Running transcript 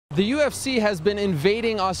The UFC has been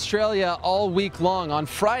invading Australia all week long. On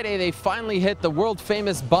Friday, they finally hit the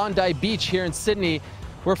world-famous Bondi Beach here in Sydney,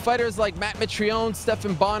 where fighters like Matt Mitrione,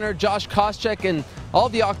 Stephan Bonnar, Josh Koscheck, and all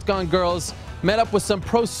the Octagon girls met up with some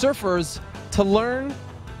pro surfers to learn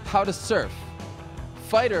how to surf.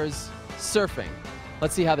 Fighters surfing.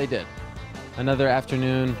 Let's see how they did. Another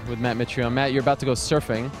afternoon with Matt Mitrione. Matt, you're about to go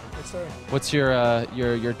surfing. Yes, sir. What's your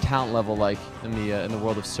talent level like in the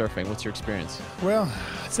world of surfing? What's your experience? Well,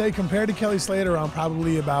 I'd say compared to Kelly Slater, I'm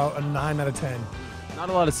probably about a 9 out of 10. Not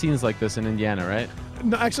a lot of scenes like this in Indiana, right?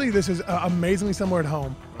 No, actually, this is amazingly similar at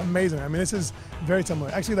home. Amazing. I mean, this is very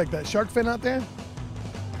similar. Actually, like that shark fin out there,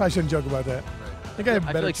 probably shouldn't joke about that. I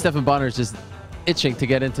feel like Stephan Bonnar is just itching to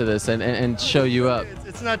get into this and show you up.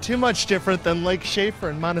 It's not too much different than Lake Schaefer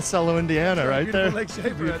in Monticello, Indiana, right there. Lake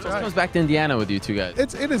Schaefer, that's It right. comes back to Indiana with you two guys.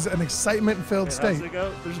 It is an excitement-filled state. How's it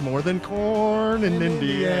go? There's more than corn in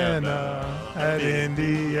Indiana. At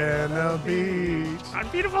Indiana Beach. On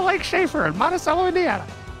beautiful Lake Schaefer in Monticello, Indiana.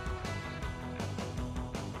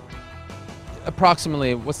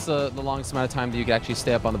 Approximately, what's the longest amount of time that you can actually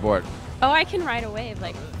stay up on the board? Oh, I can ride a wave,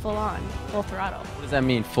 like full on, full throttle. What does that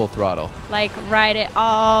mean, full throttle? Like ride it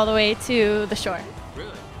all the way to the shore.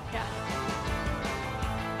 Really? Yeah.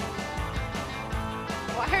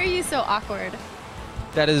 Why are you so awkward?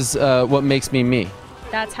 That is what makes me me.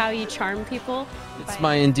 That's how you charm people? It's by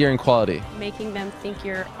my endearing quality. making them think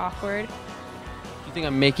you're awkward. You think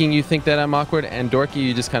I'm making you think that I'm awkward and dorky?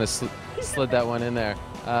 You just kind of slid that one in there.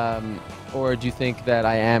 Or do you think that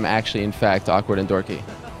I am actually, in fact, awkward and dorky?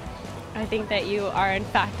 I think that you are in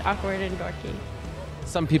fact awkward and dorky.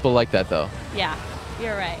 Some people like that, though. Yeah,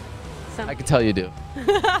 you're right. I can tell you do.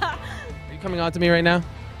 Are you coming on to me right now?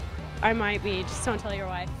 I might be, just don't tell your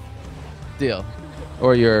wife. Deal.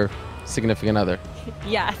 Or your significant other.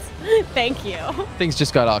 Yes, thank you. Things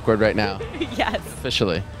just got awkward right now. Yes,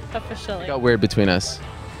 Officially. officially. It got weird between us.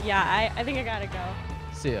 Yeah, I think I gotta go.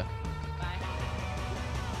 See ya. Bye.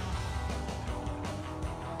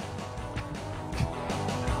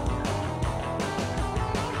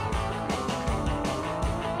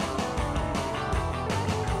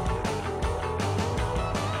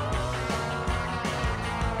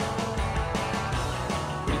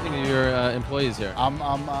 What do you think of your employees here? I'm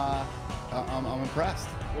impressed.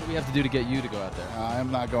 What do we have to do to get you to go out there?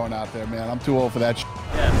 I'm not going out there, man. I'm too old for that.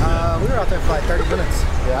 We were out there for like 30 minutes.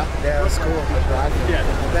 Yeah. Yeah, it was cool. Yeah.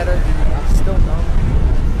 Better. I'm still numb.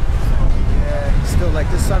 Yeah, still like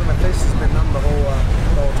this side of my face has been numb the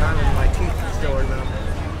whole time, and my teeth still are numb.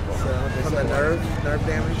 So from the nerve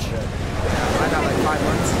damage. I got like 5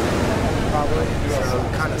 months probably. So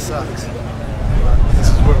it kind of sucks. This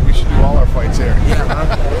is where we should do all our fights here. Yeah, huh?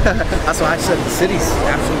 That's why I said the city's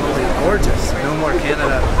absolutely gorgeous. No more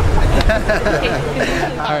Canada.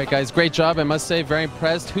 All right, guys, great job. I must say, very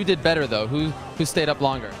impressed. Who did better, though? Who stayed up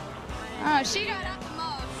longer? Oh, she got up the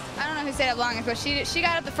most. I don't know who stayed up longest, but she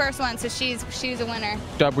got up the first one, so she's a winner.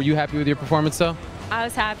 Job. Were you happy with your performance, though? I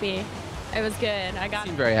was happy. It was good. I got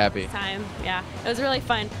Seemed very happy. time. Yeah, it was really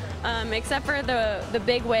fun. Except for the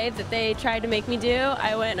big wave that they tried to make me do,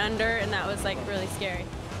 I went under, and that was like really scary.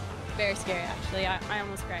 Very scary, actually. I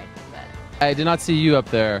almost cried. But I did not see you up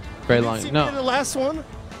there very You long. didn't see me in the last one?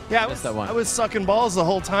 Yeah, Missed that one. I was sucking balls the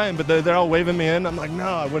whole time, but they're all waving me in. I'm like, no,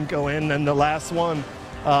 I wouldn't go in. And the last one,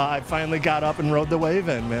 I finally got up and rode the wave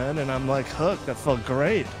in, man. And I'm like hooked. That felt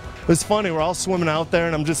great. It was funny. We're all swimming out there,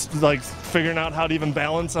 and I'm just like figuring out how to even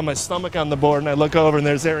balance on my stomach on the board. And I look over, and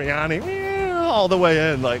there's Ariane all the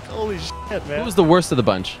way in. Like, holy shit, man. Who was the worst of the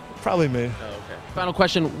bunch? Probably me. Oh, okay. Final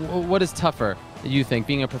question. What is tougher, you think,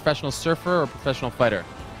 being a professional surfer or a professional fighter?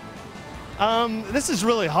 This is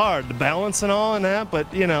really hard, the balance and all and that,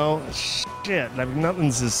 but, you know, shit. I mean,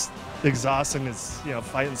 nothing's as exhausting as, you know,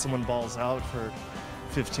 fighting someone balls out for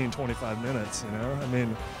 15, 25 minutes, you know? I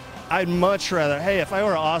mean, I'd much rather, hey, if I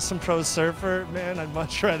were an awesome pro surfer, man, I'd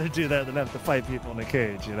much rather do that than have to fight people in a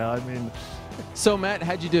cage, you know? I mean... So, Matt,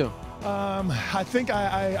 how'd you do? I think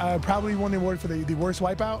I probably won the award for the worst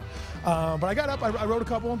wipeout. But I got up, I rode a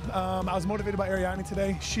couple. I was motivated by Ariane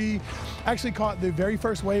today. She actually caught the very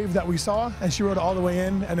first wave that we saw, and she rode it all the way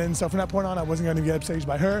in. And then, so from that point on, I wasn't going to get upstaged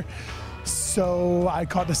by her. So I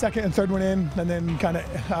caught the second and third one in, and then kind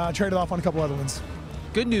of traded off on a couple other ones.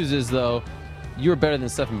 Good news is, though, you were better than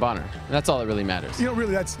Stephan Bonnar. And that's all that really matters. You know,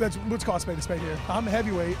 really, that's what's called spade to spade here. I'm a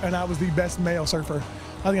heavyweight, and I was the best male surfer.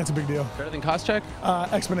 I think that's a big deal. Better than Koscheck?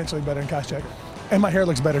 Exponentially better than Koscheck. And my hair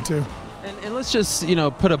looks better, too. And let's just,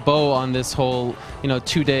 put a bow on this whole,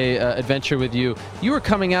 2-day adventure with you. You were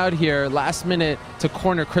coming out here last minute to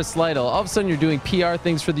corner Chris Lytle. All of a sudden, you're doing PR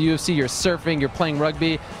things for the UFC. You're surfing. You're playing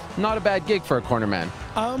rugby. Not a bad gig for a corner man.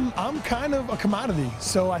 I'm kind of a commodity,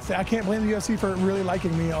 so I can't blame the UFC for really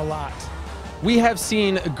liking me a lot. We have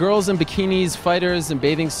seen girls in bikinis, fighters in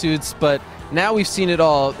bathing suits, but now we've seen it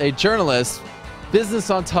all. A journalist, business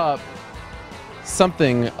on top,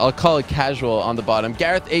 something, I'll call it casual, on the bottom.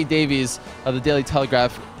 Gareth A. Davies of the Daily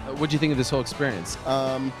Telegraph, what do you think of this whole experience?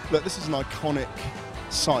 Look, this is an iconic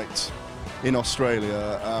site in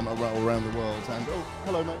Australia, around the world. And oh,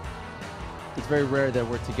 hello, mate. It's very rare that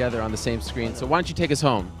we're together on the same screen, so why don't you take us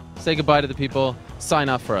home? Say goodbye to the people, sign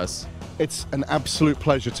off for us. It's an absolute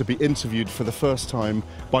pleasure to be interviewed for the first time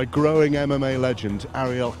by growing MMA legend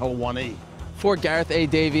Ariel Helwani. For Gareth A.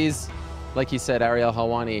 Davies, like he said, Ariel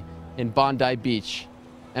Helwani in Bondi Beach,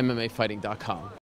 MMAfighting.com.